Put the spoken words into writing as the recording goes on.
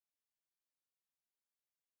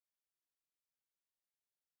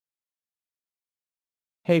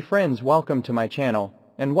Hey friends, welcome to my channel,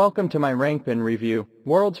 and welcome to my RANKPIN review.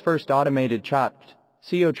 World's first automated chopped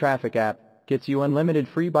SEO traffic app gets you unlimited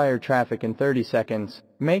free buyer traffic in 30 seconds,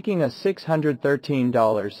 making us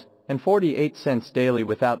 $613.48 daily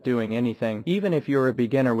without doing anything, even if you're a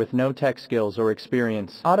beginner with no tech skills or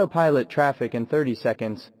experience. Autopilot traffic in 30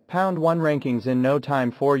 seconds. Pound 1 rankings in no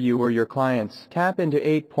time for you or your clients. Tap into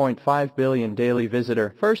 8.5 billion daily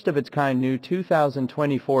visitor. First of its kind new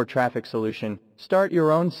 2024 traffic solution. Start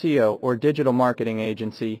your own SEO or digital marketing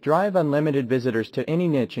agency. Drive unlimited visitors to any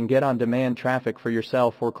niche and get on-demand traffic for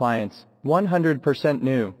yourself or clients. 100%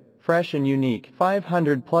 new, fresh and unique.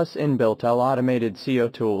 500 plus inbuilt automated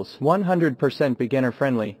SEO tools. 100% beginner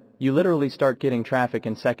friendly. You literally start getting traffic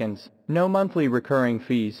in seconds. No monthly recurring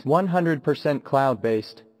fees. 100%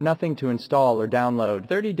 cloud-based. Nothing to install or download.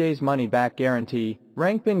 30 days money back guarantee.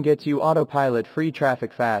 RANKPIN gets you autopilot free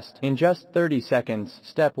traffic fast in just 30 seconds.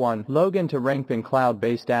 Step 1. Log into RANKPIN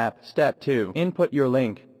cloud-based app. Step 2. Input your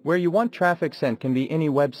link. Where you want traffic sent can be any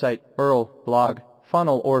website, URL, blog,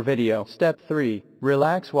 funnel or video. Step 3.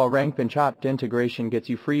 Relax while RANKPIN chopped integration gets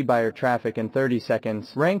you free buyer traffic in 30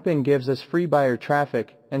 seconds. RANKPIN gives us free buyer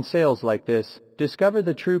traffic and sales like this. Discover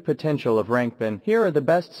the true potential of RANKPIN. Here are the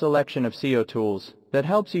best selection of SEO tools that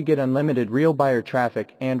helps you get unlimited real buyer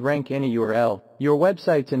traffic and rank any URL. Your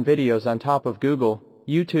websites and videos on top of Google,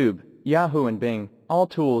 YouTube, Yahoo and Bing. All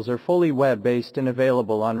tools are fully web-based and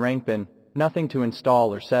available on RANKPIN. Nothing to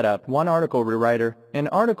install or set up. One article rewriter. An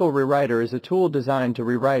article rewriter is a tool designed to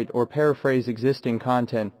rewrite or paraphrase existing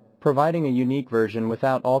content, providing a unique version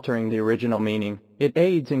without altering the original meaning. It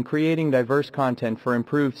aids in creating diverse content for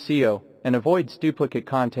improved SEO and avoids duplicate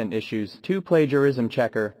content issues. 2. Plagiarism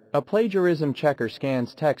checker. A plagiarism checker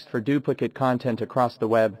scans text for duplicate content across the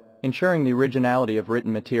web, ensuring the originality of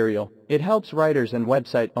written material. It helps writers and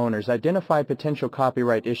website owners identify potential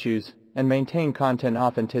copyright issues and maintain content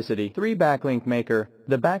authenticity. 3. Backlink maker.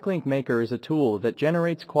 The backlink maker is a tool that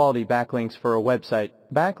generates quality backlinks for a website.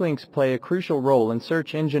 Backlinks play a crucial role in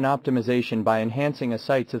search engine optimization by enhancing a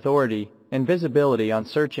site's authority and visibility on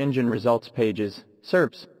search engine results pages.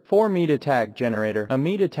 SERPs. 4. Meta tag generator. A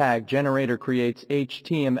meta tag generator creates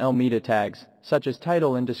HTML meta tags, such as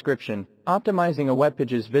title and description, optimizing a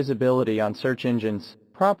webpage's visibility on search engines.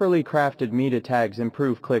 Properly crafted meta tags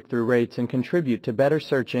improve click-through rates and contribute to better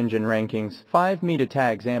search engine rankings. 5. Meta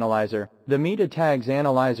tags analyzer. The meta tags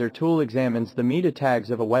analyzer tool examines the meta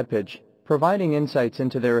tags of a webpage, providing insights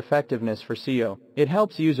into their effectiveness for SEO. It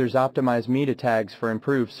helps users optimize meta tags for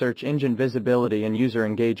improved search engine visibility and user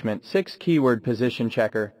engagement. 6. Keyword position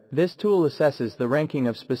checker. This tool assesses the ranking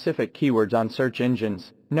of specific keywords on search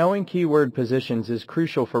engines. Knowing keyword positions is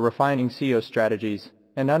crucial for refining SEO strategies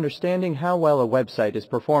and understanding how well a website is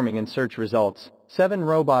performing in search results. 7.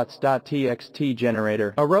 Robots.txt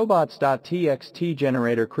generator. A robots.txt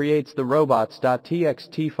generator creates the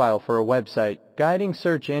robots.txt file for a website, guiding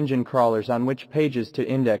search engine crawlers on which pages to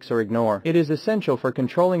index or ignore. It is essential for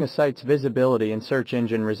controlling a site's visibility in search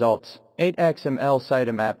engine results. 8. XML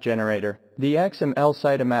sitemap generator. The XML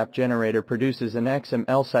sitemap generator produces an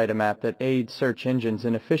XML sitemap that aids search engines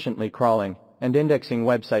in efficiently crawling and indexing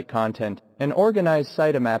website content. An organized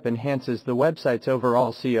sitemap enhances the website's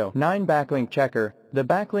overall SEO. 9. Backlink checker. The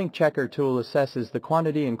backlink checker tool assesses the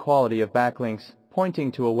quantity and quality of backlinks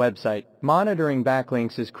pointing to a website. Monitoring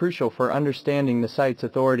backlinks is crucial for understanding the site's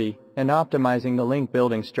authority and optimizing the link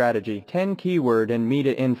building strategy. 10. Keyword and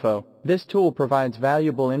meta info. This tool provides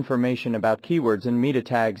valuable information about keywords and meta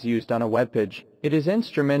tags used on a webpage. It is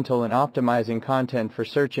instrumental in optimizing content for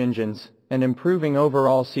search engines and improving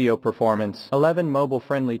overall SEO performance. 11.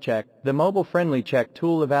 Mobile-friendly check. The mobile-friendly check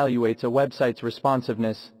tool evaluates a website's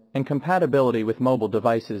responsiveness and compatibility with mobile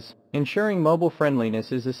devices. Ensuring mobile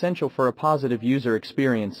friendliness is essential for a positive user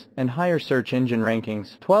experience and higher search engine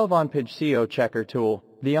rankings. 12. On-page SEO checker tool.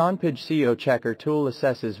 The on-page SEO checker tool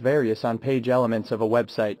assesses various on-page elements of a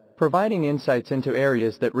website, providing insights into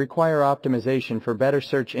areas that require optimization for better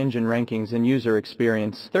search engine rankings and user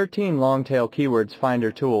experience. 13. Longtail keywords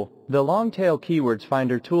finder tool. The Longtail Keywords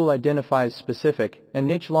Finder tool identifies specific and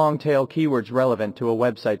niche long-tail keywords relevant to a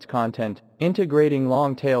website's content. Integrating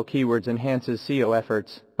long-tail keywords enhances SEO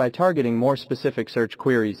efforts by targeting more specific search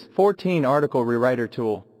queries. 14. Article Rewriter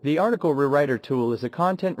Tool. The Article Rewriter tool is a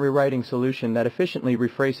content rewriting solution that efficiently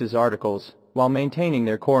rephrases articles while maintaining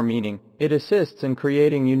their core meaning. It assists in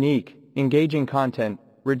creating unique, engaging content,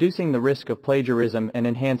 reducing the risk of plagiarism and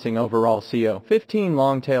enhancing overall SEO. 15.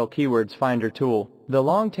 Longtail Keywords Finder Tool. The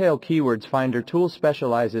Longtail Keywords Finder tool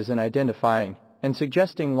specializes in identifying and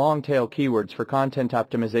suggesting long-tail keywords for content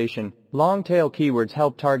optimization. Long-tail keywords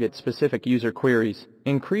help target specific user queries,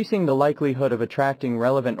 increasing the likelihood of attracting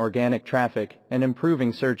relevant organic traffic and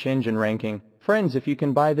improving search engine ranking. Friends, if you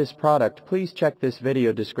can buy this product, please check this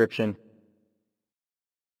video description.